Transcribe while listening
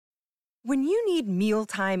When you need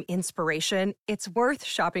mealtime inspiration, it's worth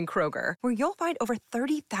shopping Kroger, where you'll find over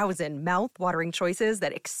 30,000 mouth-watering choices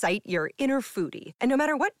that excite your inner foodie. And no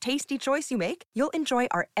matter what tasty choice you make, you'll enjoy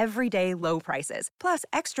our everyday low prices, plus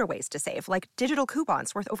extra ways to save, like digital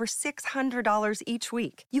coupons worth over $600 each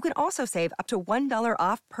week. You can also save up to $1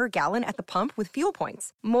 off per gallon at the pump with fuel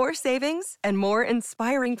points. More savings and more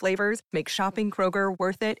inspiring flavors make shopping Kroger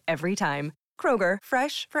worth it every time. Kroger,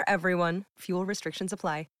 fresh for everyone. Fuel restrictions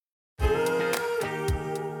apply.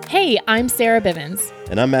 Hey, I'm Sarah Bivens.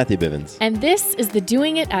 And I'm Matthew Bivens. And this is the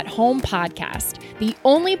Doing It at Home podcast, the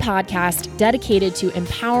only podcast dedicated to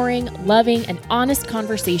empowering, loving, and honest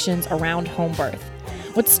conversations around home birth.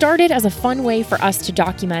 What started as a fun way for us to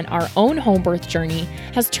document our own home birth journey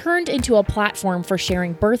has turned into a platform for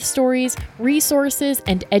sharing birth stories, resources,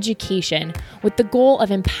 and education with the goal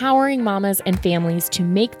of empowering mamas and families to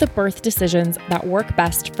make the birth decisions that work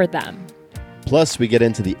best for them. Plus, we get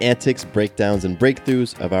into the antics, breakdowns, and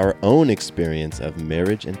breakthroughs of our own experience of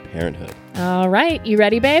marriage and parenthood. All right, you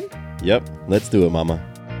ready, babe? Yep, let's do it, mama.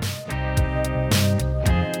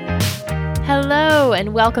 Hello,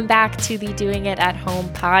 and welcome back to the Doing It at Home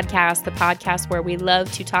podcast, the podcast where we love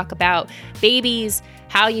to talk about babies,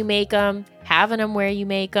 how you make them, having them where you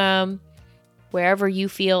make them, wherever you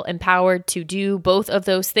feel empowered to do both of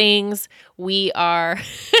those things, we are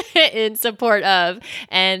in support of.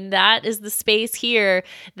 And that is the space here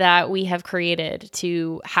that we have created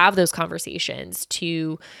to have those conversations,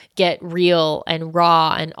 to get real and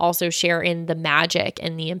raw, and also share in the magic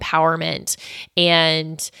and the empowerment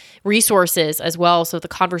and resources as well. So the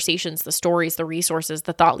conversations, the stories, the resources,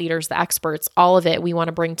 the thought leaders, the experts, all of it we want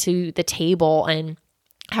to bring to the table and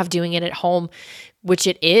have Doing It at Home, which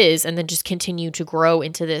it is, and then just continue to grow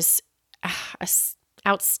into this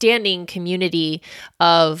outstanding community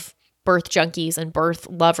of birth junkies and birth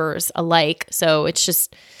lovers alike. So it's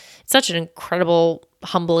just such an incredible,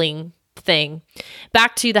 humbling thing.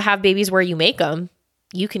 Back to the have babies where you make them.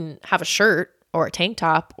 You can have a shirt or a tank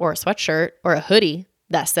top or a sweatshirt or a hoodie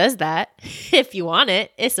that says that. If you want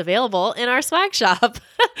it, it's available in our swag shop.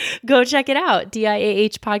 Go check it out,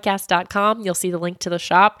 diahpodcast.com. You'll see the link to the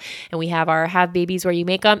shop, and we have our Have Babies Where You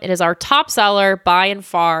Make Them. It is our top seller by and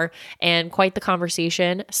far, and quite the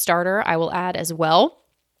conversation starter, I will add as well.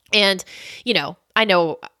 And, you know, I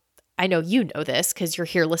know you know this because you're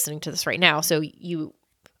here listening to this right now, so you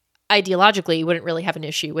ideologically wouldn't really have an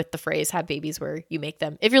issue with the phrase have babies where you make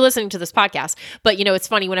them if you're listening to this podcast. But, you know, it's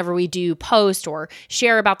funny whenever we do post or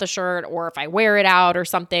share about the shirt, or if I wear it out or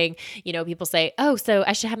something, you know, people say, oh, so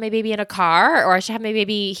I should have my baby in a car, or I should have my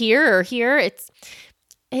baby here or here. It's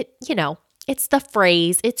the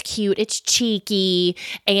phrase, it's cute, it's cheeky.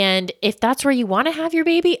 And if that's where you want to have your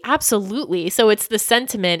baby, absolutely. So it's the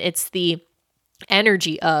sentiment, it's the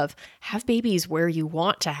energy of have babies where you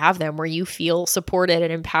want to have them, where you feel supported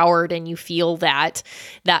and empowered, and you feel that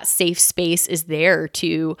that safe space is there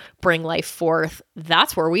to bring life forth.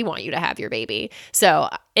 That's where we want you to have your baby. So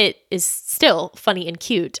it is still funny and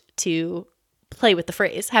cute to play with the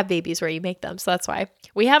phrase have babies where you make them. So that's why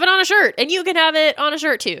we have it on a shirt, and you can have it on a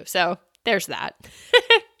shirt too. So there's that.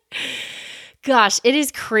 Gosh, it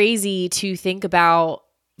is crazy to think about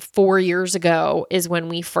 4 years ago is when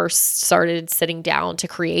we first started sitting down to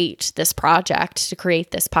create this project, to create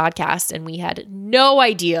this podcast. And we had no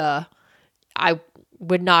idea. I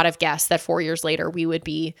would not have guessed that 4 years later, we would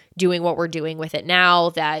be doing what we're doing with it now,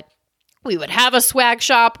 that we would have a swag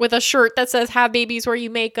shop with a shirt that says have babies where you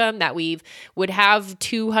make them, that we would have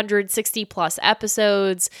 260 plus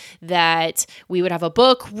episodes, that we would have a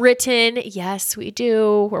book written. Yes, we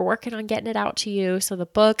do. We're working on getting it out to you. So the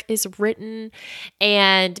book is written,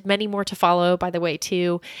 and many more to follow, by the way,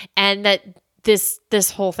 too. And that this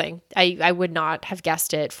whole thing, I would not have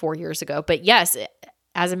guessed it 4 years ago. But yes,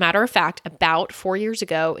 as a matter of fact, about 4 years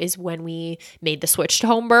ago is when we made the switch to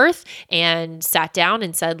home birth and sat down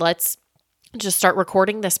and said, let's just start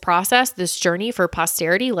recording this process, this journey for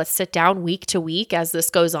posterity. Let's sit down week to week as this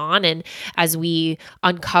goes on. And as we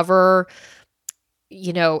uncover,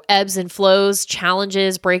 you know, ebbs and flows,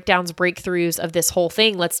 challenges, breakdowns, breakthroughs of this whole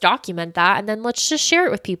thing, let's document that. And then let's just share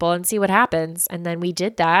it with people and see what happens. And then we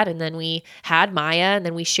did that. And then we had Maya, and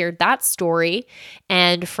then we shared that story.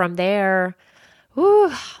 And from there,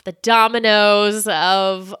 the dominoes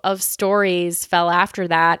of stories fell after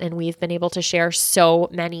that. And we've been able to share so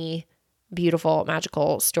many beautiful,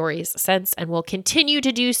 magical stories since, and will continue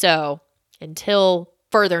to do so until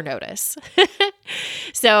further notice.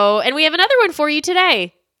 So, and we have another one for you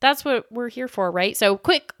today. That's what we're here for, right? So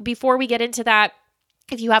quick, before we get into that,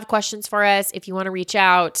 If you have questions for us, if you want to reach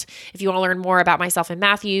out, if you want to learn more about myself and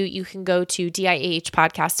Matthew, you can go to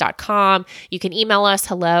diahpodcast.com. You can email us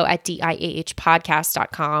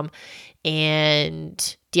hello@diahpodcast.com.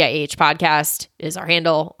 And DIAH Podcast is our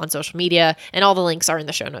handle on social media, and all the links are in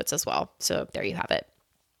the show notes as well. So there you have it.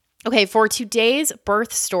 Okay, for today's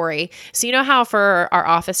birth story, so you know how for our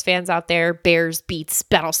Office fans out there, Bears beats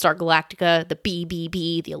Battlestar Galactica, the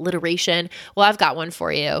BBB, the alliteration. Well, I've got one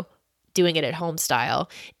for you, doing it at home style.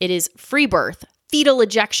 It is free birth, fetal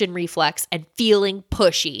ejection reflex, and feeling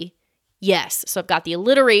pushy. Yes, so I've got the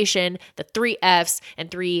alliteration, the 3 Fs,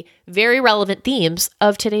 and 3 very relevant themes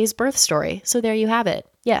of today's birth story. So there you have it.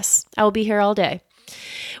 Yes, I will be here all day.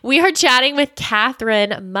 We are chatting with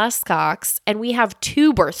Catherine Muscox, and we have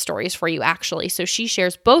 2 birth stories for you, actually. So she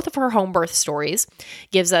shares both of her home birth stories,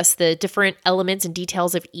 gives us the different elements and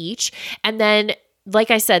details of each, and then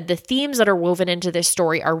like I said, the themes that are woven into this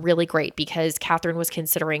story are really great because Catherine was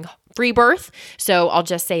considering free birth. So I'll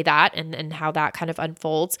just say that and how that kind of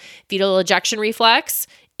unfolds. Fetal ejection reflex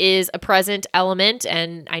is a present element.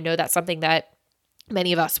 And I know that's something that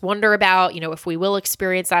many of us wonder about, if we will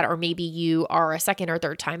experience that, or maybe you are a second or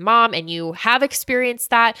third time mom and you have experienced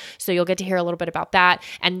that. So you'll get to hear a little bit about that.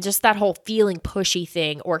 And just that whole feeling pushy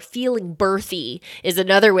thing or feeling birthy is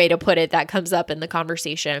another way to put it that comes up in the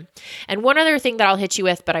conversation. And one other thing that I'll hit you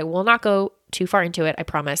with, but I will not go too far into it, I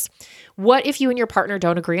promise. What if you and your partner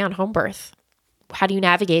don't agree on home birth? How do you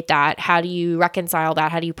navigate that? How do you reconcile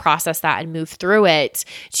that? How do you process that and move through it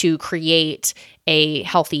to create a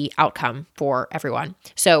healthy outcome for everyone?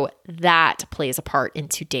 So that plays a part in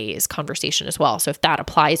today's conversation as well. So if that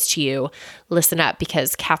applies to you, listen up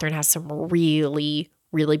because Catherine has some really,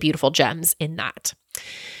 really beautiful gems in that.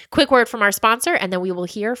 Quick word from our sponsor, and then we will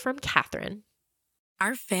hear from Catherine.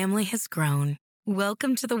 Our family has grown.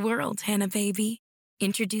 Welcome to the world, Hannah baby.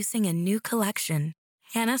 Introducing a new collection,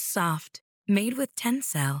 Hannah Soft. Made with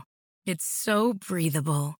Tencel. It's so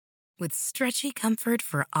breathable, with stretchy comfort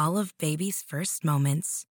for all of baby's first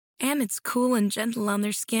moments. And it's cool and gentle on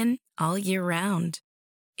their skin all year round.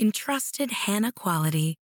 Entrusted Hannah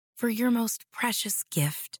quality for your most precious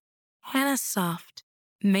gift. Hannah Soft,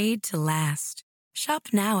 made to last. Shop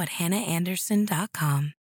now at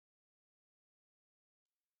hannahanderson.com.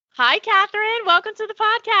 Hi, Catherine. Welcome to the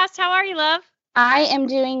podcast. How are you, love? I am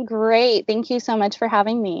doing great. Thank you so much for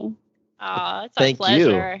having me. Oh, it's our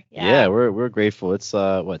pleasure. Yeah, we're grateful. It's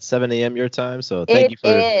 7 a.m. your time, so thank you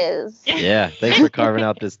for It is. Yeah, thanks for carving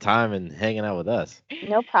out this time and hanging out with us.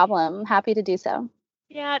 No problem. Happy to do so.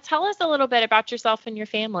 Yeah, tell us a little bit about yourself and your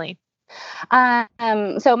family.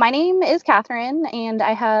 So my name is Catherine, and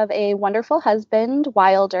I have a wonderful husband,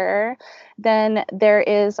 Wilder. Then there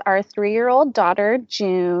is our 3-year-old daughter,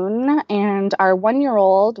 June, and our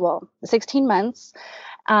 1-year-old, 16 months,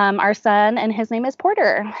 our son, and his name is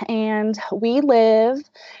Porter. And we live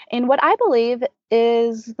in what I believe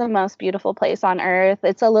is the most beautiful place on earth.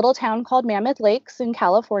 It's a little town called Mammoth Lakes in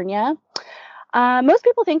California. Most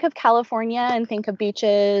people think of California and think of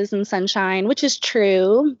beaches and sunshine, which is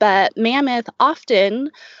true, but Mammoth often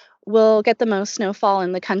will get the most snowfall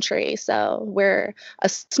in the country. So we're a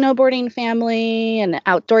snowboarding family, an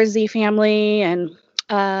outdoorsy family, and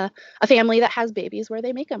a family that has babies where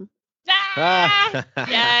they make them. Ah,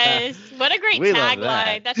 yes. What a great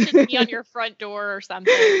tagline. That should be on your front door or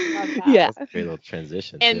something. Yeah. That's a great little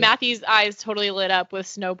transition. And too. Matthew's eyes totally lit up with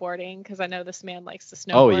snowboarding because I know this man likes to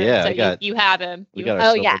snowboard. Oh, yeah. So you have him. We got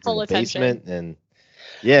our snowboards full in the attention. basement. And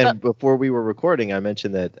and before we were recording, I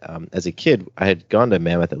mentioned that as a kid, I had gone to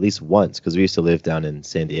Mammoth at least once because we used to live down in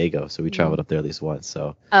San Diego. So we traveled up there at least once.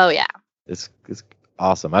 So it's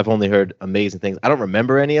awesome. I've only heard amazing things. I don't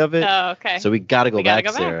remember any of it. Oh, okay. So we got to go back,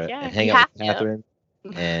 Sarah, yeah. and hang out with Catherine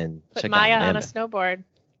and Put check Maya out on a Mammoth. snowboard.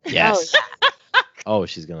 Yes. Oh,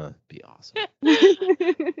 she's going to be awesome.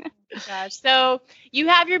 Gosh. So you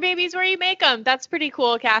have your babies where you make them. That's pretty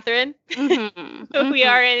cool, Catherine. Mm-hmm. We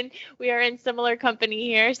are in similar company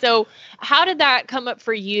here. So how did that come up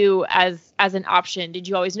for you as an option? Did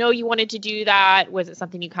you always know you wanted to do that? Was it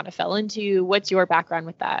something you kind of fell into? What's your background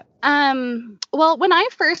with that? Well, when I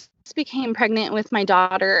first became pregnant with my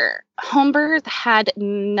daughter, home birth had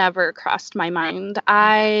never crossed my mind.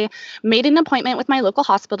 I made an appointment with my local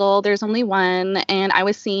hospital. There's only one, and I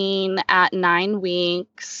was seen at 9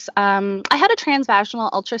 weeks. I had a transvaginal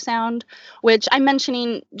ultrasound, which I'm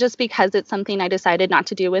mentioning just because it's something I decided not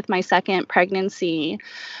to do with my second pregnancy.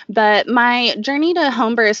 But my journey to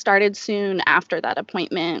home birth started soon after that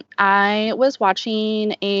appointment. I was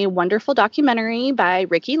watching a wonderful documentary by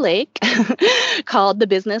Ricky Lake called The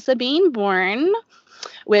Business of Being Born,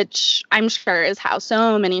 which I'm sure is how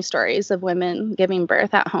so many stories of women giving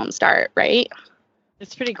birth at home start, right?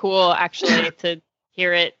 It's pretty cool, actually, to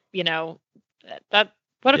hear it,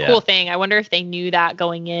 what a cool thing. I wonder if they knew that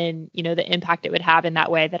going in, the impact it would have in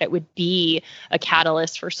that way, that it would be a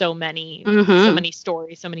catalyst for so many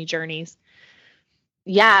stories, so many journeys.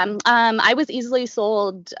 Yeah, I was easily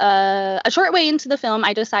sold. A short way into the film,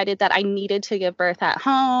 I decided that I needed to give birth at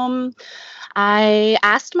home. I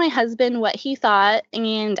asked my husband what he thought,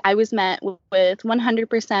 and I was met with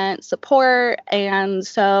 100% support. And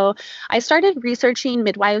so I started researching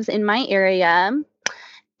midwives in my area.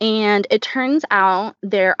 And it turns out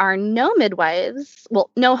there are no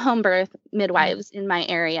home birth midwives in my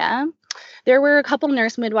area. There were a couple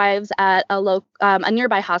nurse midwives at a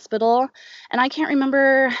nearby hospital, and I can't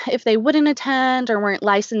remember if they wouldn't attend or weren't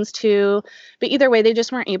licensed to, but either way, they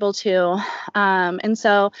just weren't able to. And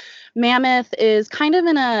so Mammoth is kind of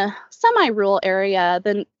in a semi-rural area.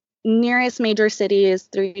 The nearest major city is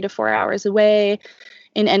 3 to 4 hours away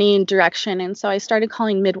in any direction, and so I started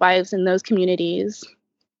calling midwives in those communities.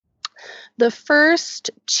 The first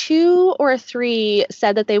 2 or 3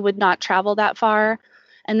 said that they would not travel that far.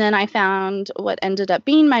 And then I found what ended up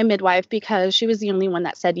being my midwife, because she was the only one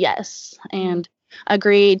that said yes and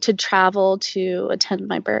agreed to travel to attend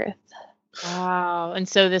my birth. Wow. And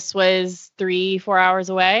so this was 3-4 hours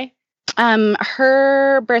away?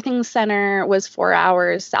 Her birthing center was 4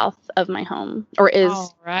 hours south of my home, or is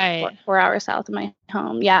 4 hours south of my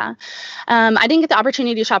home. Yeah. I didn't get the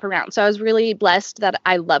opportunity to shop around, so I was really blessed that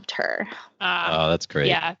I loved her. Oh, that's great.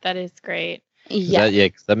 Yeah, that is great. Yeah.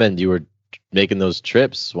 Because that meant you were making those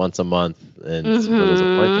trips once a month and for those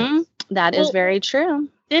appointments. That is very true.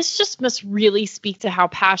 This just must really speak to how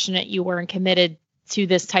passionate you were and committed to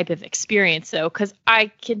this type of experience, though, because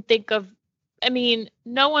I can think of,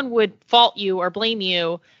 no one would fault you or blame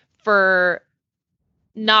you for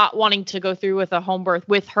not wanting to go through with a home birth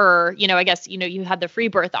with her. I guess, you had the free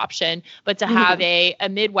birth option, but to have a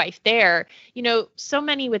midwife there, so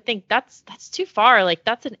many would think that's too far. Like,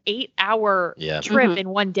 that's an 8-hour trip in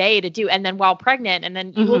one day to do. And then while pregnant, and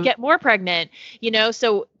then you will get more pregnant,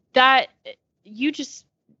 so that you just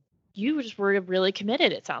were really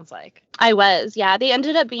committed, it sounds like. I was, yeah. They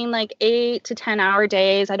ended up being like 8 to 10 hour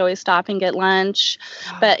days. I'd always stop and get lunch,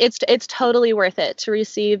 but it's totally worth it to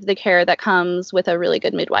receive the care that comes with a really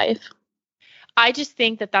good midwife. I just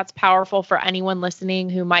think that that's powerful for anyone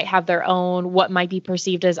listening who might have their own, what might be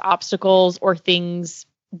perceived as obstacles or things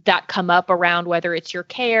that come up around, whether it's your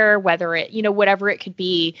care, whether it, whatever it could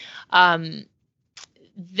be.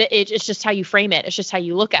 It's just how you frame it. It's just how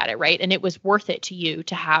you look at it, right? And it was worth it to you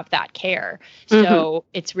to have that care. So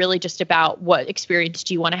it's really just about what experience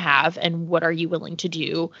do you want to have and what are you willing to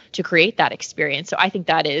do to create that experience. So I think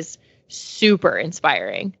that is super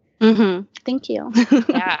inspiring. Thank you.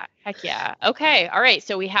 Yeah. Heck yeah. Okay. All right.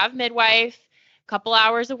 So we have midwife, couple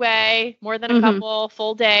hours away, more than a couple,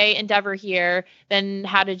 full day endeavor here. Then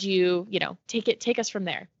how did you, take us from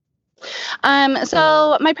there?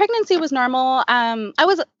 So my pregnancy was normal.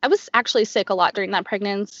 I was actually sick a lot during that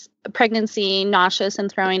pregnancy, nauseous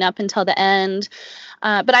and throwing up until the end.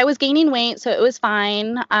 But I was gaining weight, so it was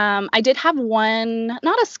fine. I did have one,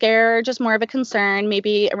 not a scare, just more of a concern.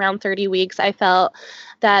 Maybe around 30 weeks, I felt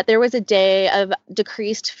that there was a day of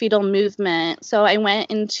decreased fetal movement. So I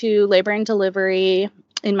went into labor and delivery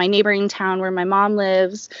in my neighboring town where my mom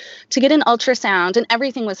lives to get an ultrasound, and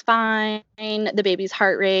everything was fine. The baby's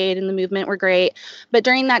heart rate and the movement were great. But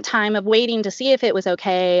during that time of waiting to see if it was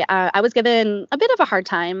okay, I was given a bit of a hard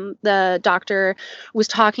time. The doctor was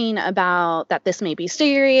talking about that this may be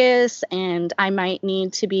serious and I might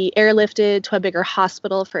need to be airlifted to a bigger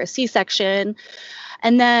hospital for a C-section.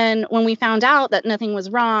 And then when we found out that nothing was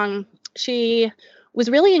wrong, she was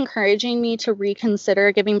really encouraging me to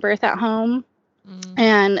reconsider giving birth at home.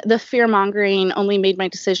 And the fear-mongering only made my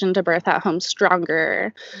decision to birth at home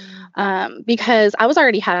stronger, because I was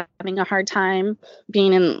already having a hard time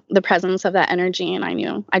being in the presence of that energy, and I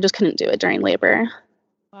knew I just couldn't do it during labor.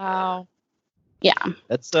 Wow. Yeah.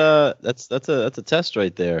 That's a test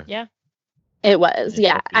right there. Yeah. It was.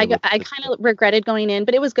 Yeah. I kind of regretted going in,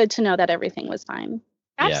 but it was good to know that everything was fine.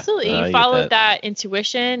 Absolutely. You followed that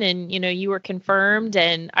intuition, and you were confirmed,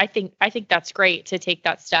 and I think that's great to take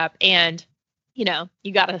that step. And you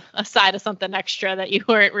got a side of something extra that you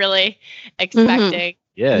weren't really expecting.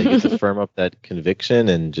 Yeah, you get to firm up that conviction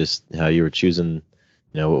and just how you were choosing,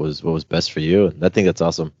 what was best for you. And I think that's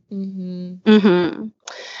awesome. And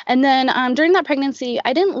then during that pregnancy,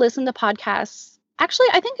 I didn't listen to podcasts. Actually,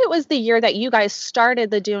 I think it was the year that you guys started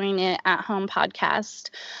the Doing It at Home podcast.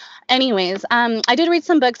 anyways, I did read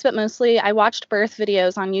some books, but mostly I watched birth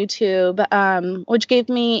videos on YouTube, which gave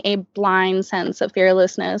me a blind sense of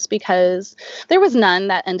fearlessness because there was none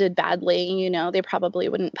that ended badly. You know, they probably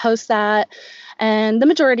wouldn't post that. And the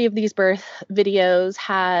majority of these birth videos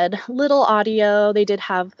had little audio. They did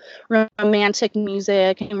have romantic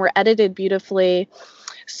music and were edited beautifully.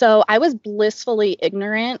 So I was blissfully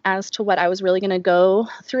ignorant as to what I was really going to go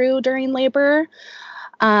through during labor.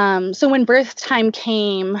 So when birth time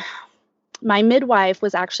came, my midwife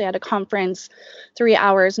was actually at a conference 3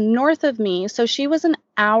 hours north of me. So she was an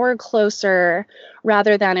hour closer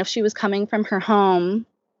rather than if she was coming from her home.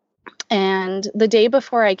 And the day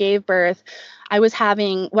before I gave birth, I was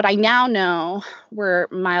having what I now know were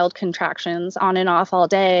mild contractions on and off all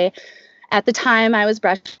day. At the time, I was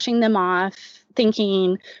brushing them off,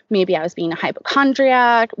 thinking maybe I was being a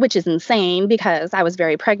hypochondriac, which is insane because I was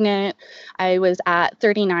very pregnant. I was at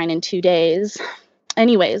 39 in 2 days.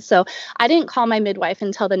 Anyways, so I didn't call my midwife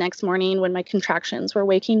until the next morning when my contractions were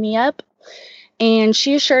waking me up. And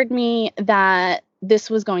she assured me that this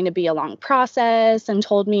was going to be a long process and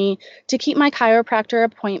told me to keep my chiropractor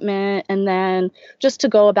appointment and then just to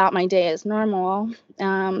go about my day as normal.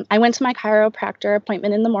 I went to my chiropractor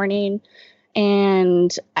appointment in the morning,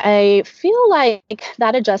 and I feel like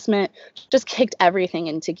that adjustment just kicked everything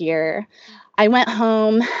into gear. I went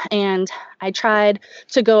home and I tried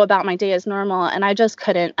to go about my day as normal, and I just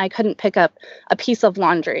couldn't. I couldn't pick up a piece of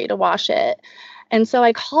laundry to wash it. And so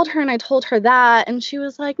I called her and I told her that, and she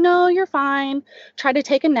was like, no, you're fine. Try to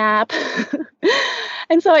take a nap.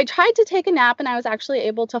 And so I tried to take a nap, and I was actually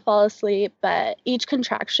able to fall asleep, but each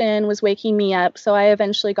contraction was waking me up. So I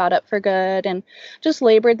eventually got up for good and just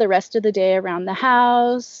labored the rest of the day around the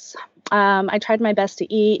house. I tried my best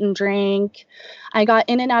to eat and drink. I got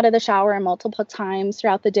in and out of the shower multiple times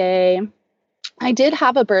throughout the day. I did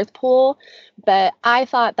have a birth pool, but I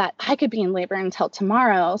thought that I could be in labor until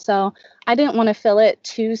tomorrow. So I didn't want to fill it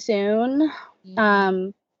too soon.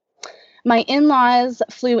 My in-laws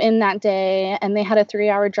flew in that day, and they had a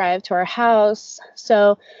 3-hour drive to our house.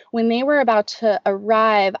 So when they were about to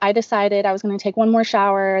arrive, I decided I was going to take one more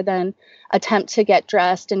shower, then attempt to get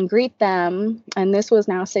dressed and greet them. And this was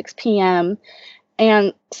now 6 p.m.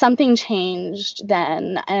 And something changed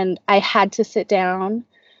then, and I had to sit down.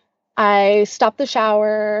 I stopped the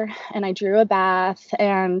shower and I drew a bath,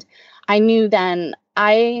 and I knew then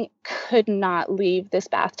I could not leave this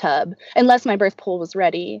bathtub unless my birth pool was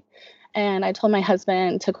ready. And I told my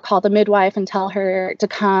husband to call the midwife and tell her to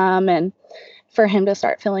come and for him to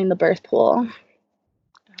start filling the birth pool.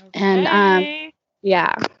 Okay. And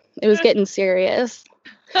yeah, it was getting serious.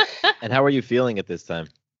 And how are you feeling at this time?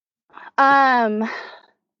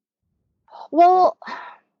 Well,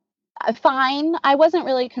 fine. I wasn't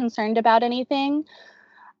really concerned about anything,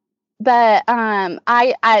 but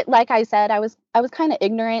I like I said, I was kind of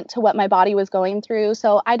ignorant to what my body was going through,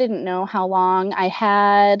 so I didn't know how long I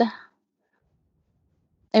had.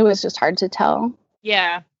 It was just hard to tell.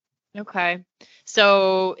 Yeah. Okay.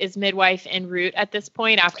 So is midwife en route at this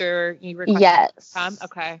point after you requested Yes. to come?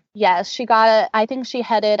 Okay. Yes, she got it. I think she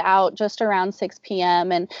headed out just around 6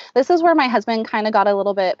 p.m. And this is where my husband kind of got a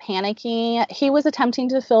little bit panicky. He was attempting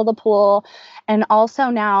to fill the pool. And also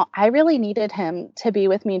now I really needed him to be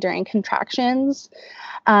with me during contractions.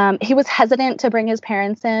 He was hesitant to bring his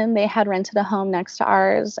parents in. They had rented a home next to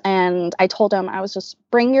ours. And I told him, I was just,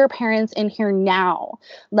 bring your parents in here now.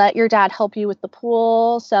 Let your dad help you with the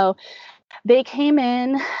pool. So they came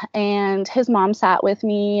in, and his mom sat with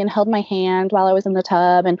me and held my hand while I was in the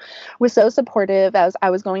tub and was so supportive as I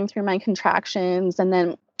was going through my contractions. And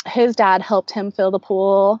then his dad helped him fill the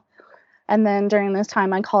pool. And then during this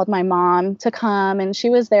time, I called my mom to come, and she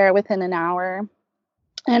was there within an hour.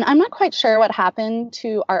 And I'm not quite sure what happened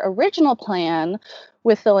to our original plan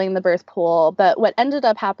with filling the birth pool, but what ended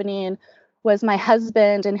up happening was my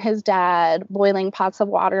husband and his dad boiling pots of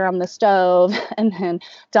water on the stove and then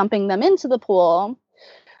dumping them into the pool.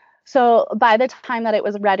 So by the time that it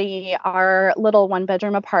was ready, our little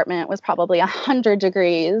 1-bedroom apartment was probably 100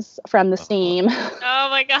 degrees from the steam. Oh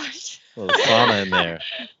my gosh. A little sauna in there.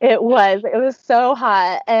 It was so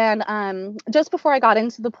hot. And just before I got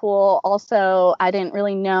into the pool, also, I didn't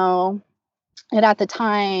really know it at the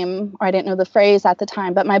time, or I didn't know the phrase at the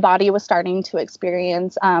time, but my body was starting to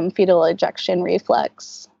experience fetal ejection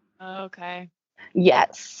reflux. Okay.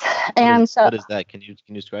 Yes. What is that? Can you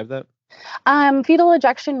describe that? Fetal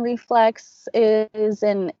ejection reflex is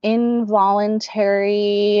an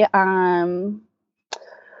involuntary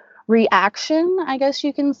reaction, I guess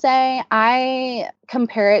you can say. I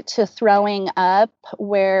compare it to throwing up,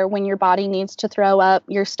 where when your body needs to throw up,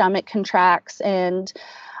 your stomach contracts and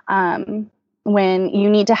when you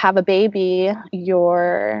need to have a baby,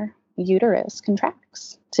 your uterus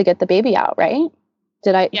contracts to get the baby out, right?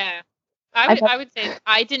 Yeah. I would say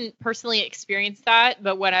I didn't personally experience that,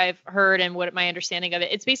 but what I've heard and what my understanding of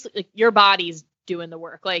it, it's basically like your body's doing the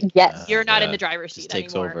work. Like, yes, you're not in the driver's seat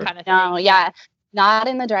anymore, kind of thing. No, yeah. Not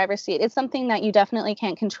in the driver's seat. It's something that you definitely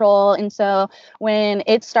can't control. And so when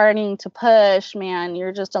it's starting to push, man,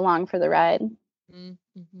 you're just along for the ride.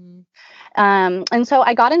 Mm-hmm. And so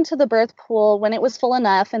I got into the birth pool when it was full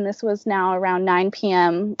enough, and this was now around 9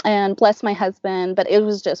 p.m. And bless my husband, but it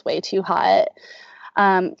was just way too hot.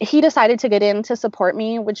 He decided to get in to support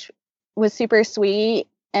me, which was super sweet.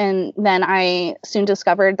 And then I soon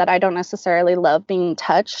discovered that I don't necessarily love being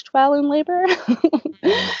touched while in labor.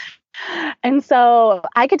 And so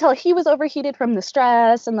I could tell he was overheated from the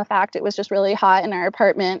stress and the fact it was just really hot in our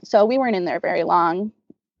apartment. So we weren't in there very long.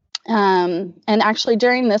 And actually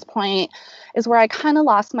during this point is where I kind of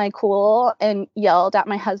lost my cool and yelled at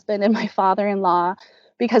my husband and my father-in-law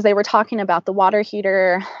because they were talking about the water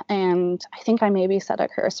heater, and I think I maybe said a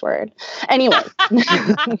curse word. Anyway.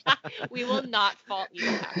 We will not fault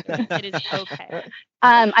you, Catherine. It is okay.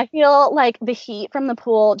 I feel like the heat from the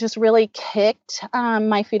pool just really kicked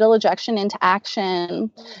my fetal ejection into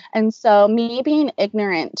action. And so me being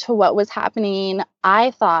ignorant to what was happening,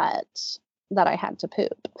 I thought that I had to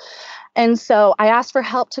poop. And so I asked for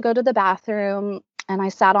help to go to the bathroom, and I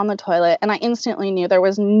sat on the toilet, and I instantly knew there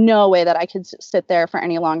was no way that I could sit there for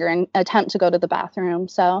any longer and attempt to go to the bathroom.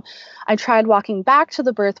 So I tried walking back to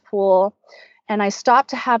the birth pool, and I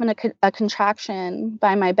stopped to have a contraction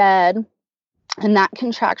by my bed, and that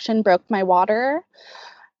contraction broke my water.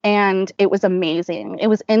 And it was amazing. It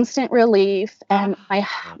was instant relief. And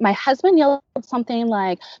my husband yelled something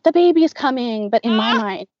like, "The baby's coming." But in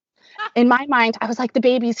my mind, I was like, the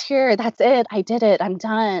baby's here. That's it. I did it. I'm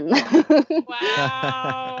done.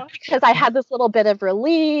 Wow. Because I had this little bit of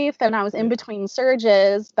relief and I was in between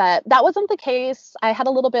surges, but that wasn't the case. I had a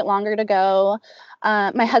little bit longer to go.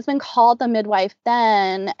 My husband called the midwife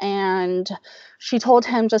then, and she told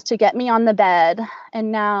him just to get me on the bed.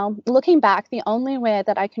 And now, looking back, the only way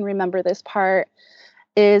that I can remember this part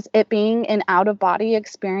is it being an out-of-body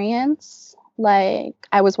experience. Like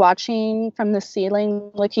I was watching from the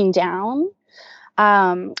ceiling, looking down.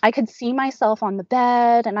 I could see myself on the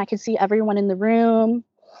bed, and I could see everyone in the room.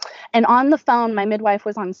 And on the phone, my midwife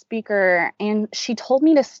was on speaker, and she told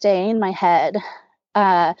me to stay in my head,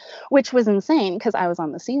 which was insane because I was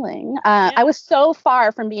on the ceiling. I was so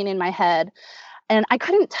far from being in my head, and I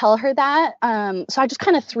couldn't tell her that. So I just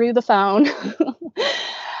kind of threw the phone.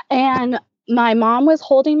 And my mom was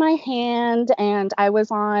holding my hand, and I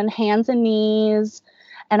was on hands and knees,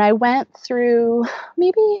 and I went through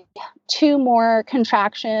maybe 2 more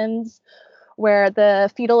contractions where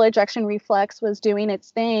the fetal ejection reflex was doing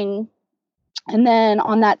its thing. And then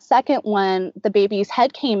on that second one, the baby's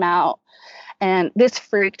head came out, and this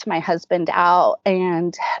freaked my husband out,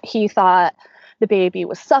 and he thought the baby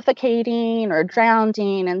was suffocating or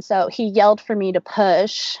drowning. And so he yelled for me to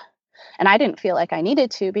push. And I didn't feel like I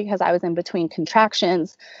needed to because I was in between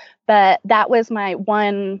contractions. But that was my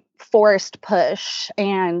one forced push,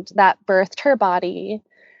 and that birthed her body.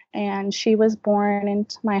 And she was born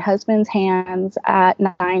into my husband's hands at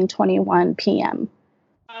 9:21 p.m.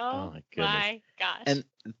 Oh my gosh. And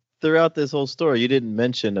throughout this whole story, you didn't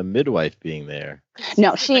mention a midwife being there.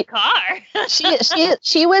 No, she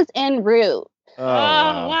was en route. Oh,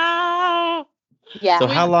 wow. Yeah. So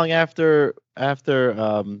how long after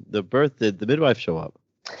the birth did the midwife show up?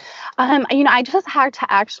 I just had to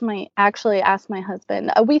actually ask my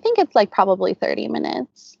husband. We think it's like probably 30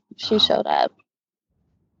 minutes. She showed up.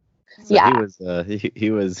 So yeah.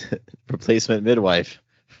 He was replacement midwife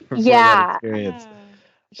for that experience.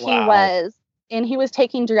 He was. And he was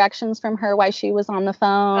taking directions from her while she was on the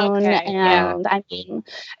phone. Okay, and I mean,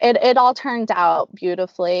 it all turned out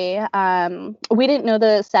beautifully. We didn't know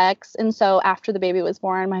the sex. And so after the baby was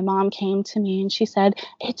born, my mom came to me and she said,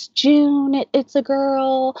 "It's June. It's a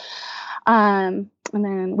girl." And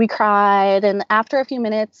then we cried. And after a few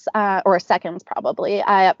minutes or seconds, probably,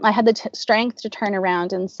 I had the strength to turn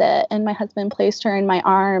around and sit. And my husband placed her in my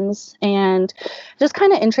arms. And just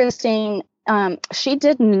kind of interesting. She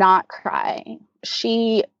did not cry.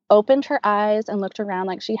 She opened her eyes and looked around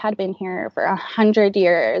like she had been here for 100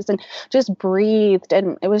 years and just breathed.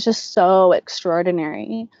 And it was just so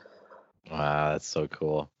extraordinary. Wow, that's so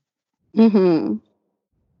cool. Mm-hmm.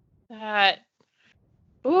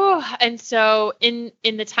 And so in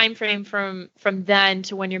the time frame from then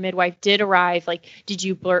to when your midwife did arrive, like, did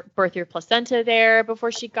you birth your placenta there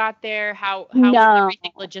before she got there? How was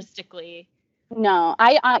everything logistically? No,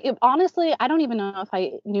 I honestly, I don't even know if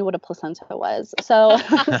I knew what a placenta was. So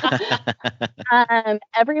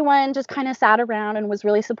everyone just kind of sat around and was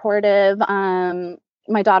really supportive.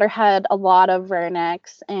 My daughter had a lot of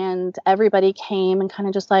Vernix, and everybody came and kind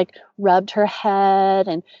of just like rubbed her head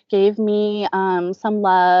and gave me some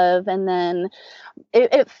love. And then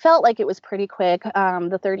it felt like it was pretty quick,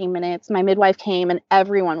 the 30 minutes. My midwife came and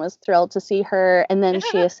everyone was thrilled to see her. And then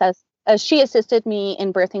she assisted me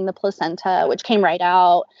in birthing the placenta, which came right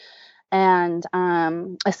out, and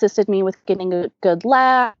assisted me with getting a good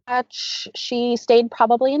latch. She stayed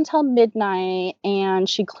probably until midnight, and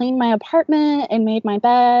she cleaned my apartment and made my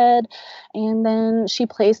bed. And then she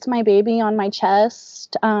placed my baby on my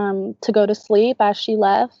chest to go to sleep as she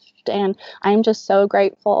left. And I'm just so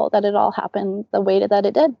grateful that it all happened the way that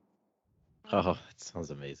it did. Oh, that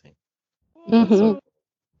sounds amazing. Mm-hmm. So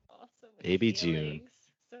awesome. Baby June.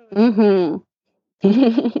 Mm-hmm.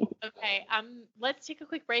 Okay, let's take a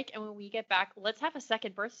quick break, and when we get back, let's have a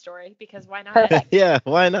second birth story, because why not? Yeah,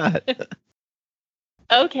 why not?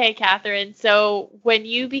 Okay, Catherine. So when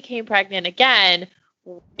you became pregnant again,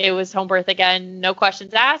 it was home birth again, no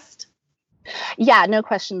questions asked? Yeah, no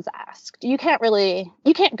questions asked. You can't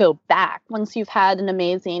go back once you've had an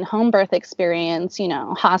amazing home birth experience.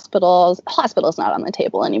 Hospital's not on the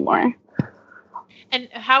table anymore. And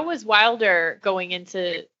how was Wilder going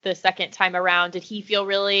into the second time around? Did he feel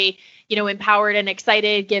really, empowered and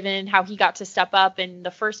excited given how he got to step up in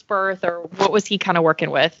the first birth, or what was he kind of working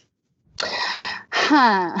with?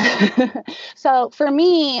 So for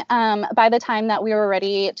me, by the time that we were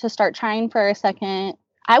ready to start trying for a second,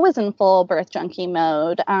 I was in full birth junkie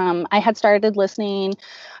mode. I had started listening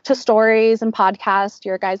to stories and podcasts,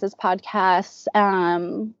 your guys' podcasts.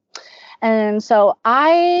 And so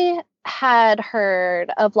I had heard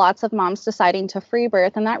of lots of moms deciding to free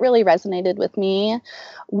birth, and that really resonated with me.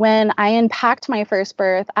 When I unpacked my first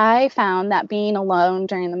birth, I found that being alone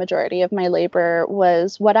during the majority of my labor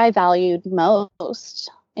was what I valued most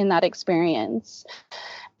in that experience.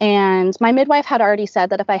 And my midwife had already said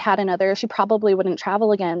that if I had another, she probably wouldn't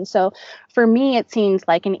travel again. So for me, it seemed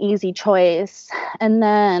like an easy choice. And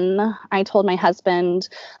then I told my husband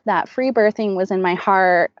that free birthing was in my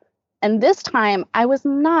heart. And this time, I was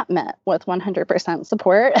not met with 100%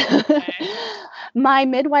 support. Okay. My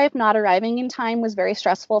midwife not arriving in time was very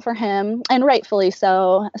stressful for him, and rightfully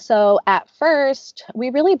so. So at first, we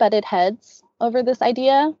really butted heads over this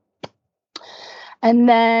idea. And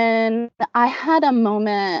then I had a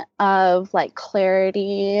moment of like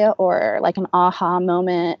clarity, or like an aha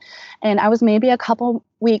moment. And I was maybe a couple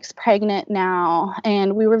weeks pregnant now.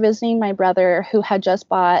 And we were visiting my brother, who had just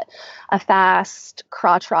bought a fast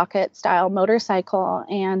crotch rocket style motorcycle.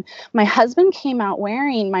 And my husband came out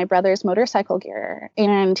wearing my brother's motorcycle gear.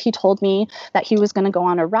 And he told me that he was going to go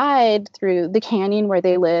on a ride through the canyon where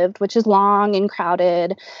they lived, which is long and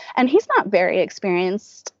crowded. And he's not very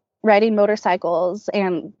experienced riding motorcycles,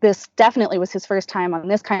 and this definitely was his first time on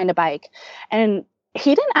this kind of bike. And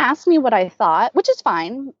he didn't ask me what I thought, which is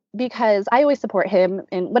fine, because I always support him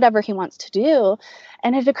in whatever he wants to do.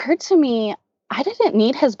 And it occurred to me, I didn't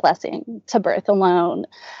need his blessing to birth alone.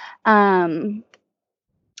 That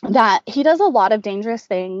he does a lot of dangerous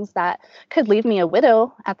things that could leave me a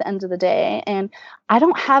widow at the end of the day. And I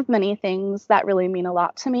don't have many things that really mean a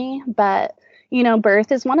lot to me, but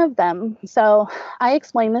birth is one of them. So I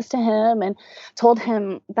explained this to him and told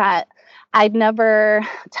him that I'd never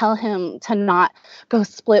tell him to not go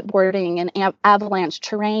split boarding in avalanche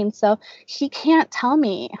terrain. So he can't tell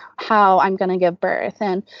me how I'm going to give birth.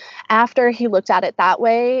 And after he looked at it that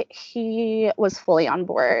way, he was fully on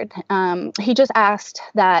board. He just asked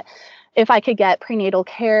that if I could get prenatal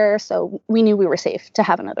care, so we knew we were safe to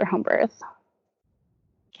have another home birth.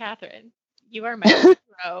 Catherine, you are my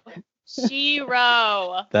hero.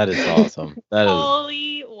 Shiro. That is awesome.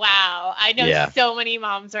 Holy wow. I know so many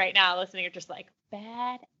moms right now listening are just like,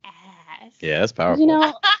 badass. Yeah, that's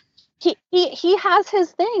powerful. He has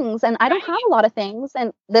his things, and I don't have a lot of things,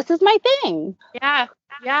 and this is my thing. Yeah.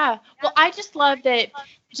 Well, I just love that,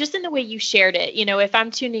 just in the way you shared it. If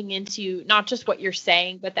I'm tuning into not just what you're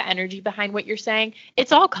saying, but the energy behind what you're saying,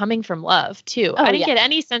 it's all coming from love too. I didn't get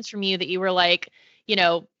any sense from you that you were like,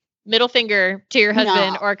 middle finger to your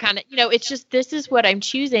husband, or kind of, it's just, this is what I'm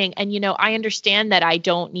choosing. And, I understand that I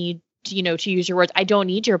don't need to, to use your words, I don't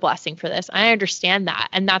need your blessing for this. I understand that.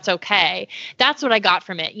 And that's okay. That's what I got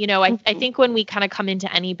from it. I think when we kind of come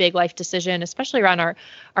into any big life decision, especially around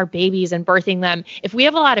our babies and birthing them, if we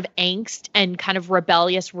have a lot of angst and kind of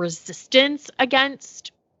rebellious resistance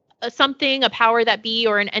against something, a power that be,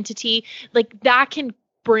 or an entity, like that can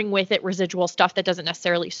bring with it residual stuff that doesn't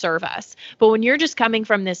necessarily serve us. But when you're just coming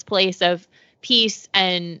from this place of peace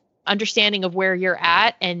and understanding of where you're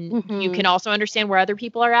at, and you can also understand where other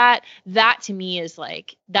people are at, that to me is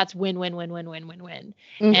like, that's win.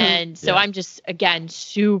 And so I'm just, again,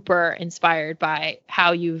 super inspired by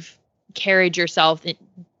how you've carried yourself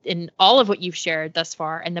in all of what you've shared thus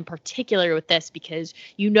far, and then particularly with this, because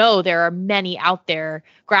there are many out there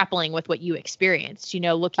grappling with what you experienced,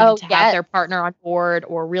 looking to have their partner on board,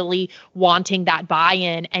 or really wanting that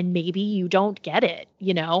buy-in, and maybe you don't get it,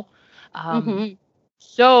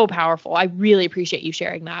 So powerful. I really appreciate you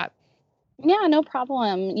sharing that. Yeah, no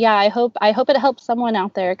problem. Yeah, I hope it helps someone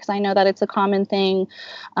out there, because I know that it's a common thing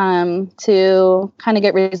to kind of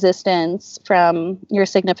get resistance from your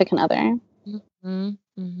significant other.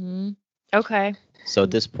 Okay. So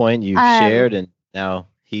at this point, you've shared, and now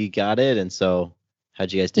he got it, and so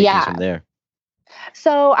how'd you guys take things from there?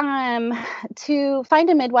 So to find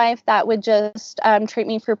a midwife that would just treat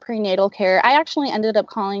me for prenatal care, I actually ended up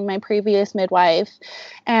calling my previous midwife,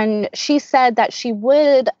 and she said that she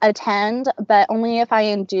would attend, but only if I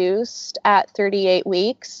induced at 38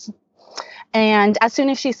 weeks. And as soon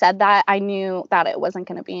as she said that, I knew that it wasn't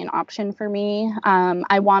going to be an option for me.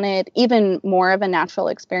 I wanted even more of a natural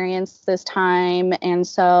experience this time. And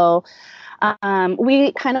so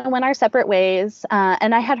we kind of went our separate ways.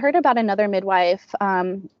 And I had heard about another midwife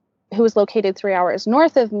who was located 3 hours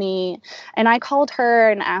north of me. And I called her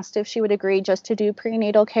and asked if she would agree just to do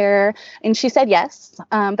prenatal care. And she said yes.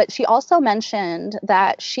 But she also mentioned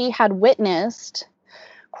that she had witnessed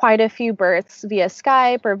quite a few births via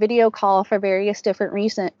Skype or video call for various different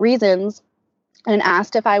reasons, and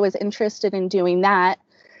asked if I was interested in doing that.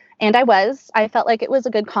 And I was. I felt like it was a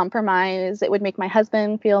good compromise. It would make my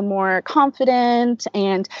husband feel more confident,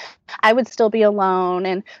 and I would still be alone.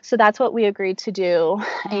 And so that's what we agreed to do.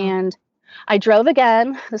 And I drove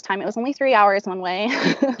again. This time it was only 3 hours one way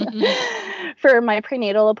for my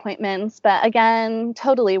prenatal appointments. But again,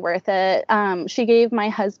 totally worth it. She gave my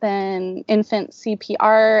husband infant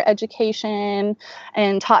CPR education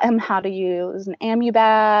and taught him how to use an ambu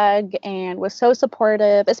bag, and was so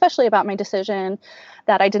supportive, especially about my decision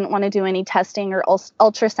that I didn't want to do any testing or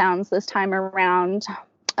ultrasounds this time around.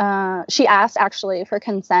 She asked actually for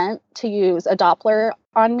consent to use a Doppler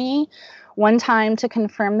on me one time to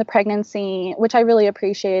confirm the pregnancy, which I really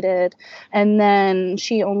appreciated. And then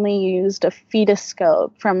she only used a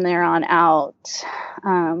fetoscope from there on out,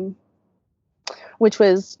 which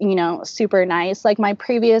was, super nice. Like, my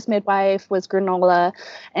previous midwife was granola,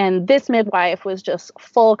 and this midwife was just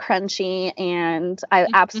full crunchy, and I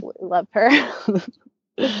absolutely loved her.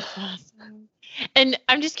 Awesome. And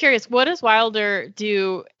I'm just curious, what does Wilder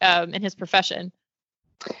do in his profession?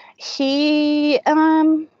 He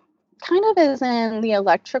kind of is in the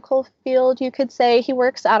electrical field, you could say. He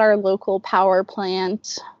works at our local power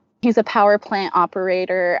plant. He's a power plant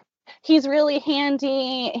operator. He's really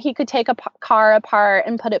handy. He could take a car apart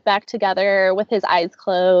and put it back together with his eyes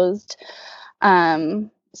closed.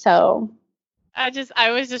 So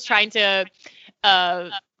I was just trying to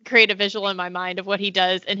create a visual in my mind of what he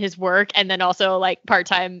does in his work, and then also like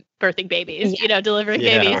part-time birthing babies, delivering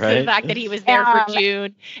babies. Right? So the fact that he was there for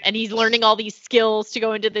June, and he's learning all these skills to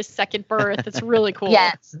go into this second birth, it's really cool.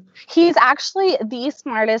 Yes. He's actually the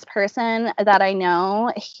smartest person that I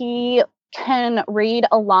know. He can read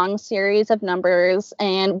a long series of numbers,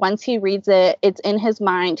 and once he reads it, it's in his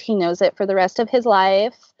mind. He knows it for the rest of his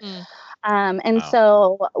life.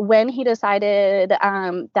 So when he decided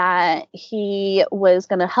that he was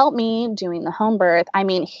going to help me doing the home birth, I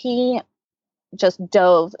mean, he just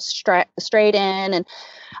dove straight in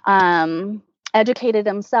and educated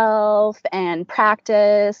himself and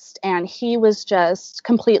practiced, and he was just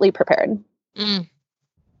completely prepared.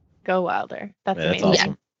 Go Wilder. That's amazing. That's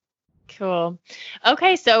awesome. Cool.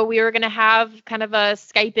 Okay, so we were going to have kind of a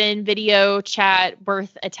Skype in video chat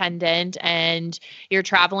birth attendant, and you're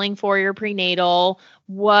traveling for your prenatal.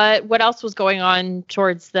 What else was going on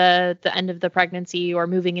towards the end of the pregnancy or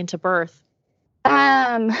moving into birth?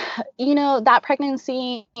 That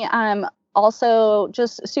pregnancy also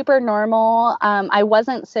just super normal. I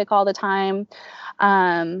wasn't sick all the time.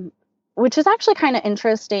 Which is actually kind of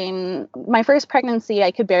interesting. My first pregnancy,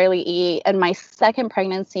 I could barely eat. And my second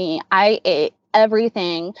pregnancy, I ate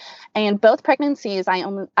everything. And both pregnancies,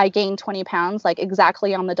 I gained 20 pounds, like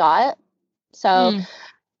exactly on the dot. So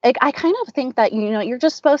I kind of think that, you're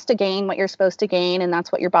just supposed to gain what you're supposed to gain. And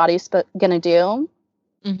that's what your body's going to do.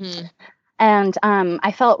 Mm-hmm. And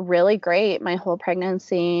I felt really great my whole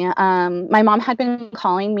pregnancy. My mom had been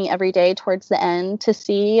calling me every day towards the end to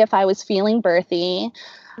see if I was feeling birthy.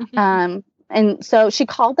 And so she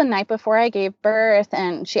called the night before I gave birth,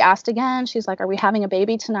 and she asked again. She's like, "Are we having a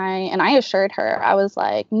baby tonight?" And I assured her, I was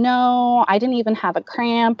like, "No, I didn't even have a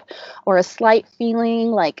cramp or a slight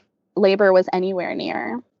feeling like labor was anywhere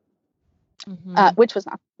near." Which was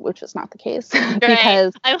not the case.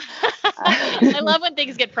 Because I love when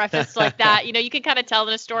things get prefaced like that. You can kind of tell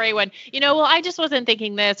in a story when, well, I just wasn't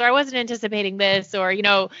thinking this, or I wasn't anticipating this, or,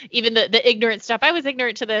 even the ignorant stuff. I was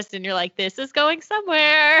ignorant to this, and you're like, this is going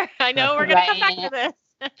somewhere. I know we're going to come back to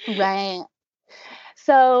this. Right.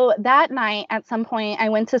 So that night, at some point, I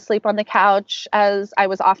went to sleep on the couch, as I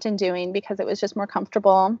was often doing because it was just more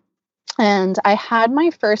comfortable. And I had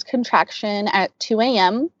my first contraction at 2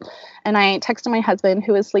 a.m. And I texted my husband,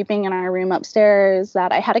 who was sleeping in our room upstairs,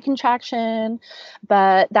 that I had a contraction,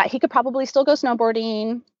 but that he could probably still go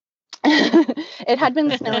snowboarding. It had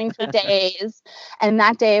been snowing for days. And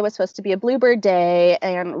that day was supposed to be a bluebird day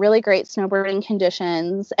and really great snowboarding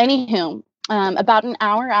conditions. Anywho, about an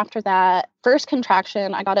hour after that first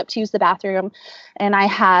contraction, I got up to use the bathroom and I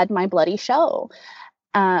had my bloody show.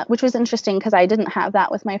 Which was interesting because I didn't have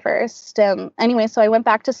that with my first. Anyway, so I went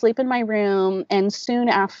back to sleep in my room, and soon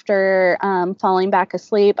after falling back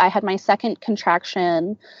asleep, I had my second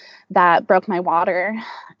contraction that broke my water.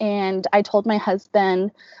 And I told my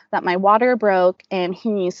husband that my water broke, and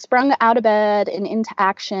he sprung out of bed and into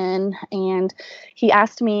action. And he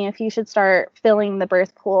asked me if he should start filling the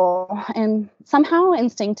birth pool. And somehow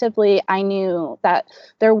instinctively, I knew that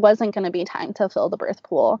there wasn't going to be time to fill the birth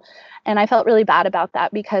pool. And I felt really bad about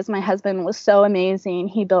that because my husband was so amazing.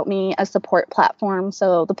 He built me a support platform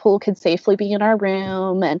so the pool could safely be in our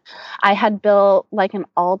room. And I had built like an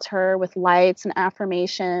altar with lights and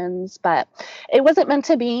affirmations, but it wasn't meant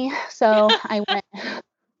to be. So I went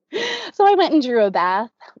and drew a bath,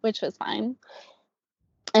 which was fine.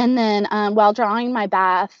 And then while drawing my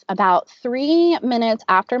bath, about 3 minutes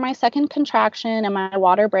after my second contraction and my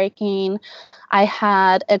water breaking, I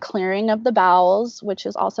had a clearing of the bowels, which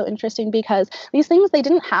is also interesting because these things, they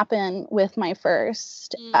didn't happen with my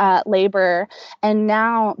first labor. And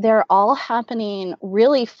now they're all happening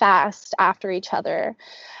really fast after each other.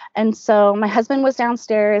 And so my husband was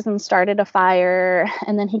downstairs and started a fire,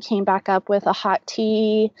 and then he came back up with a hot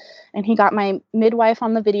tea, and he got my midwife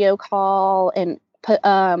on the video call and put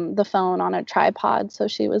the phone on a tripod so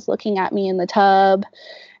she was looking at me in the tub.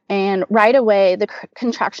 And right away, the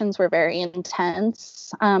contractions were very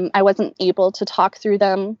intense. I wasn't able to talk through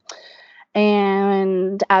them.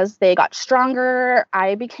 And as they got stronger,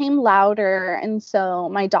 I became louder. And so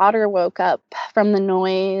my daughter woke up from the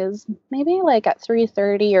noise, maybe like at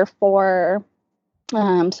 3:30 or 4.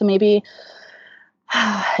 So maybe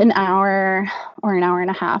an hour or an hour and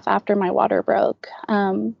a half after my water broke.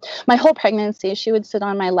 My whole pregnancy, she would sit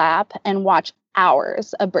on my lap and watch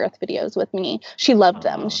hours of birth videos with me. She loved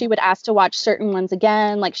them. She would ask to watch certain ones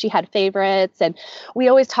again, like she had favorites. And we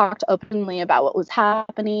always talked openly about what was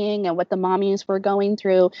happening and what the mommies were going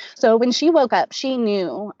through. So when she woke up, she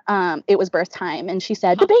knew it was birth time. And she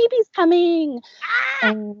said, "The baby's coming."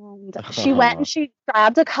 And she went and she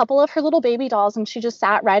grabbed a couple of her little baby dolls and she just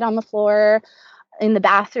sat right on the floor in the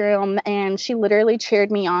bathroom, and she literally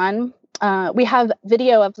cheered me on. We have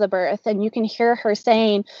video of the birth, and you can hear her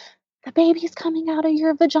saying, "The baby's coming out of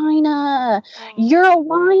your vagina. You're a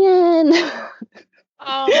lion."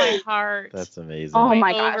 Oh, my heart. That's amazing. Oh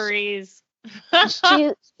my gosh. Ovaries.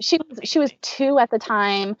 She was 2 at the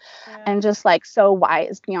time, and just like so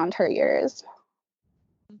wise beyond her years.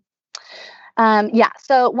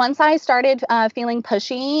 So once I started feeling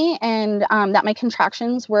pushy and that my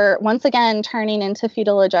contractions were once again turning into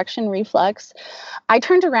fetal ejection reflux, I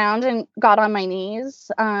turned around and got on my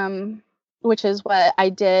knees, which is what I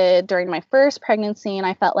did during my first pregnancy, and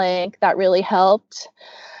I felt like that really helped.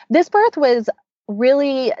 This birth was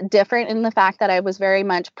really different in the fact that I was very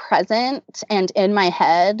much present and in my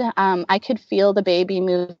head. I could feel the baby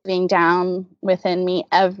moving down within me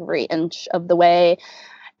every inch of the way.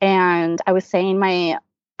 And I was saying my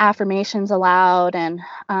affirmations aloud. And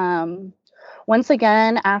once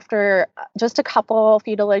again, after just a couple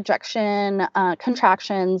fetal ejection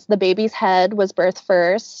contractions, the baby's head was birthed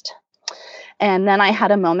first. And then I had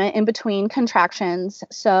a moment in between contractions.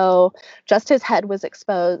 So just his head was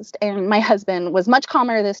exposed. And my husband was much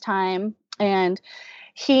calmer this time. And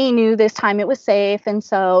he knew this time it was safe. And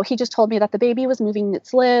so he just told me that the baby was moving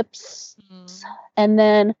its lips. And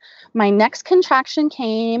then my next contraction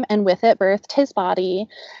came, and with it birthed his body.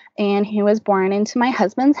 And he was born into my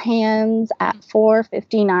husband's hands at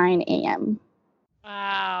 4:59 a.m.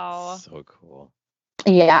 Wow. So cool.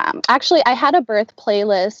 Yeah. Actually, I had a birth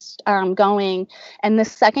playlist going. And the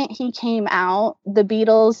second he came out, the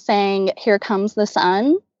Beatles sang "Here Comes the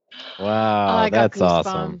Sun." Wow, that's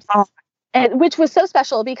awesome. Which was so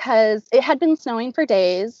special because it had been snowing for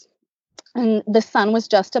days and the sun was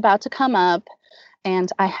just about to come up and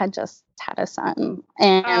I had just had a son.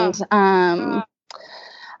 And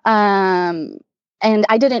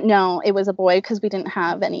I didn't know it was a boy because we didn't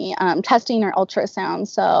have any testing or ultrasound.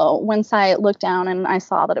 So once I looked down and I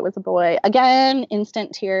saw that it was a boy, again,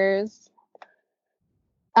 instant tears.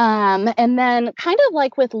 And then kind of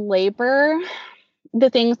like with labor, the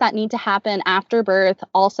things that need to happen after birth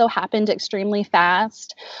also happened extremely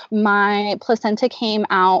fast. My placenta came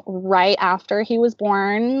out right after he was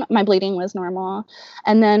born. My bleeding was normal.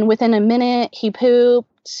 And then within a minute, he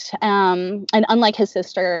pooped. And unlike his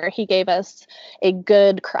sister, he gave us a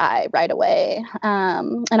good cry right away.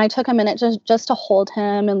 And I took a minute just to hold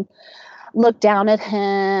him and look down at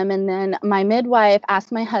him. And then my midwife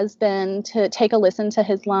asked my husband to take a listen to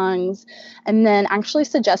his lungs and then actually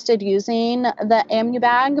suggested using the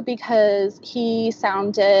Ambu-Bag because he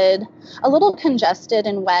sounded a little congested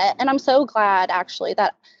and wet. And I'm so glad actually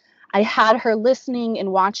that I had her listening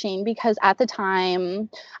and watching because at the time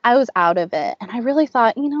I was out of it and I really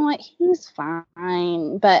thought, you know what, he's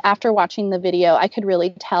fine. But after watching the video, I could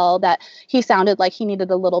really tell that he sounded like he needed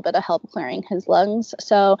a little bit of help clearing his lungs.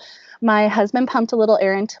 So my husband pumped a little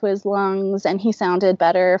air into his lungs and he sounded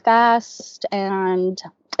better fast and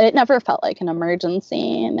it never felt like an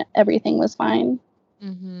emergency and everything was fine.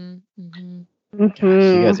 Mm-hmm. Mm-hmm. Gosh,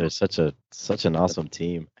 you guys are such an awesome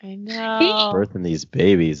team. I know. Birthing these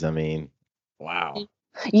babies. I mean, wow.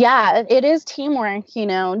 Yeah, it is teamwork, you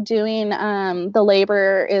know, doing the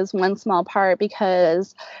labor is one small part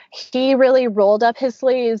because he really rolled up his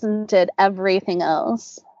sleeves and did everything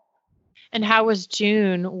else. And how was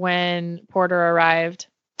June when Porter arrived?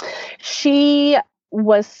 She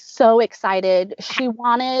was so excited. She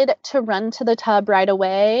wanted to run to the tub right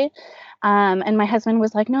away. And my husband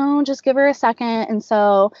was like, no, just give her a second. And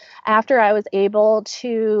so after I was able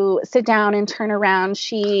to sit down and turn around,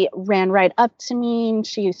 she ran right up to me and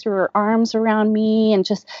she threw her arms around me and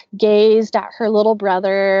just gazed at her little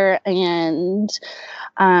brother. And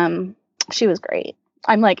she was great.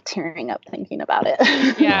 I'm like tearing up thinking about it.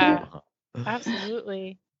 Yeah,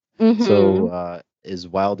 absolutely. Mm-hmm. So is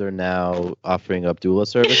Wilder now offering up doula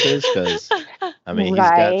services? Because I mean, he's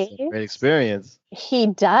got some great experience. He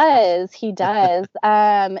does.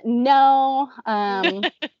 No.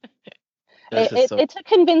 It took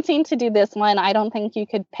convincing to do this one. I don't think you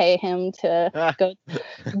could pay him to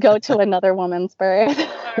go to another woman's birth.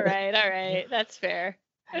 All right. That's fair.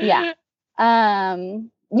 Yeah.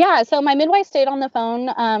 Yeah, so my midwife stayed on the phone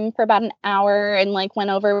for about an hour and like went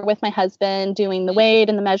over with my husband doing the weight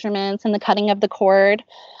and the measurements and the cutting of the cord.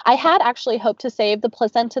 I had actually hoped to save the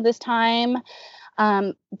placenta this time,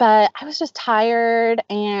 but I was just tired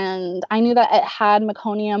and I knew that it had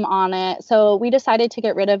meconium on it. So we decided to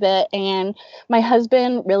get rid of it and my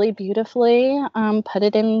husband really beautifully put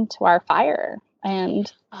it into our fire. And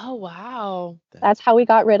oh, wow. That's how we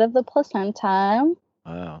got rid of the placenta.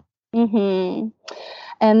 Wow. Mm-hmm.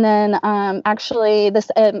 And then actually this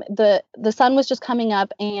the sun was just coming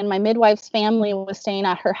up and my midwife's family was staying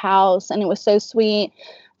at her house and it was so sweet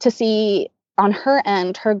to see on her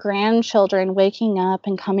end her grandchildren waking up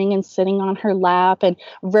and coming and sitting on her lap and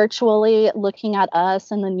virtually looking at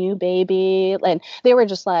us and the new baby. And they were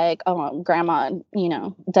just like, oh, grandma, you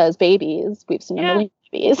know, does babies. We've seen a million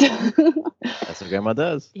babies. That's what grandma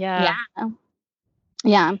does. Yeah.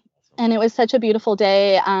 And it was such a beautiful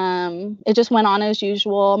day. It just went on as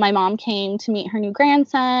usual. My mom came to meet her new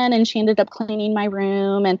grandson and she ended up cleaning my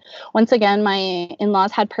room. And once again, my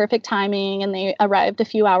in-laws had perfect timing and they arrived a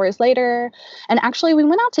few hours later. And actually, we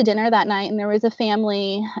went out to dinner that night and there was a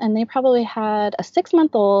family and they probably had a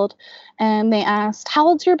 6-month-old and they asked, how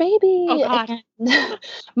old's your baby? Oh, God. And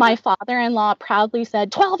my father-in-law proudly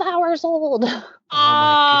said, 12 hours old.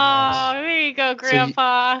 Oh, there you go,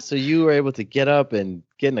 Grandpa. So you were able to get up and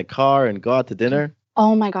get in a car and go out to dinner?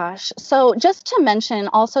 Oh my gosh. So just to mention,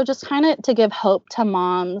 also just kind of to give hope to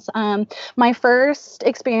moms, my first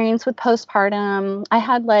experience with postpartum, I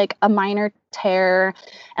had like a minor tear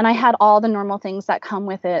and I had all the normal things that come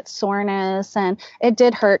with it, soreness, and it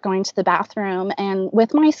did hurt going to the bathroom. And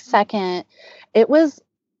with my second, it was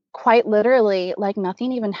quite literally like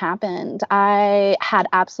nothing even happened. I had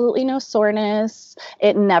absolutely no soreness.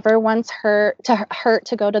 It never once hurt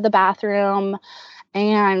to go to the bathroom.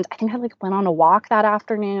 And I think I like went on a walk that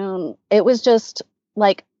afternoon. It was just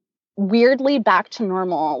like weirdly back to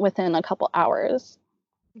normal within a couple hours.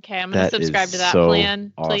 Okay, I'm going to subscribe to that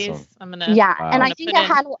plan, please. Awesome. I'm going to. Yeah, and I think it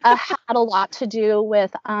had a lot to do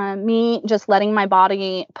with me just letting my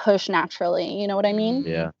body push naturally. You know what I mean?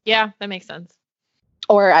 Yeah. Yeah, that makes sense.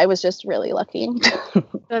 or I was just really lucky.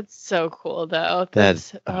 That's so cool, though.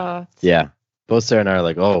 Yeah. Both Sarah and I are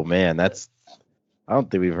like, oh man, I don't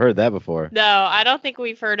think we've heard that before. No, I don't think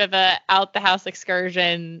we've heard of a out the house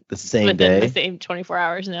excursion the same within day, the same 24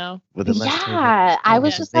 hours. No. Yeah, I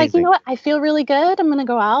was just like, you know what? I feel really good. I'm gonna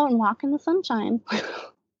go out and walk in the sunshine.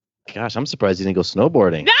 Gosh, I'm surprised you didn't go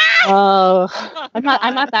snowboarding. Oh, I'm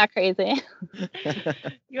not that crazy.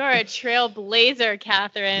 You're a trailblazer,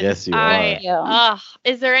 Catherine. Yes, you are.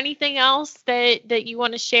 Is there anything else that you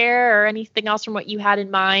want to share, or anything else from what you had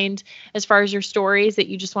in mind as far as your stories that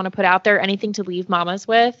you just want to put out there? Anything to leave mamas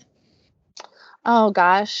with? Oh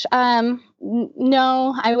gosh.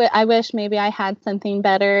 No, I wish maybe I had something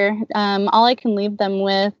better. All I can leave them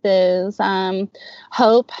with is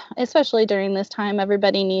hope, especially during this time.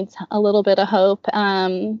 Everybody needs a little bit of hope.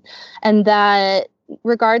 And that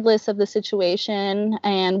regardless of the situation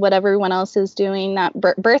and what everyone else is doing, that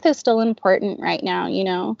birth is still important right now, you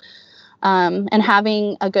know. And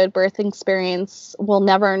having a good birth experience will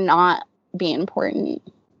never not be important.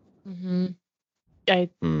 Mm-hmm. I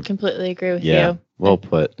completely agree with you. Well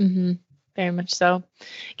put. Mm-hmm. Very much so.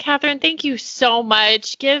 Catherine, thank you so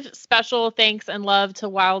much. Give special thanks and love to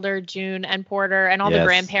Wilder, June, and Porter, and all the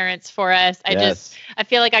grandparents for us. I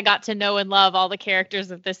feel like I got to know and love all the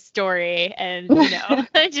characters of this story, and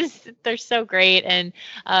they're so great. And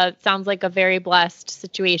it sounds like a very blessed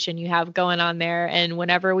situation you have going on there. And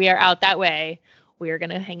whenever we are out that way, we are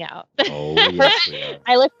going to hang out. Oh, yes, we are.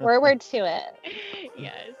 I look forward to it.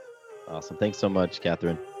 Yes. Awesome. Thanks so much,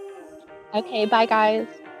 Catherine. Okay, bye, guys.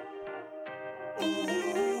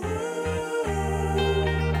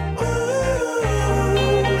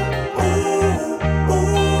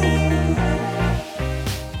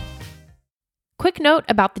 Quick note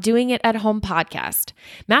about the Doing It at Home podcast.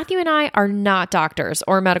 Matthew and I are not doctors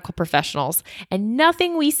or medical professionals, and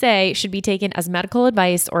nothing we say should be taken as medical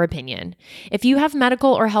advice or opinion. If you have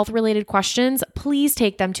medical or health-related questions, please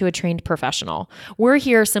take them to a trained professional. We're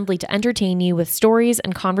here simply to entertain you with stories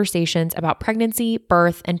and conversations about pregnancy,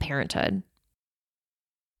 birth, and parenthood.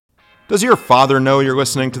 Does your father know you're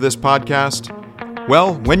listening to this podcast?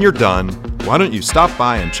 Well, when you're done, why don't you stop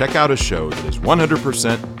by and check out a show that is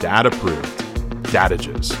 100% dad-approved.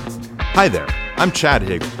 Dadages. Hi there, I'm Chad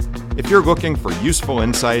Hagel. If you're looking for useful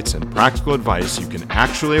insights and practical advice you can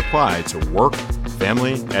actually apply to work,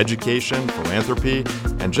 family, education, philanthropy,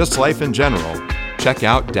 and just life in general, check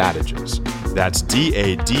out Dadages. That's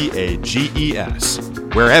DADAGES,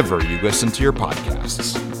 wherever you listen to your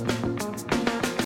podcasts.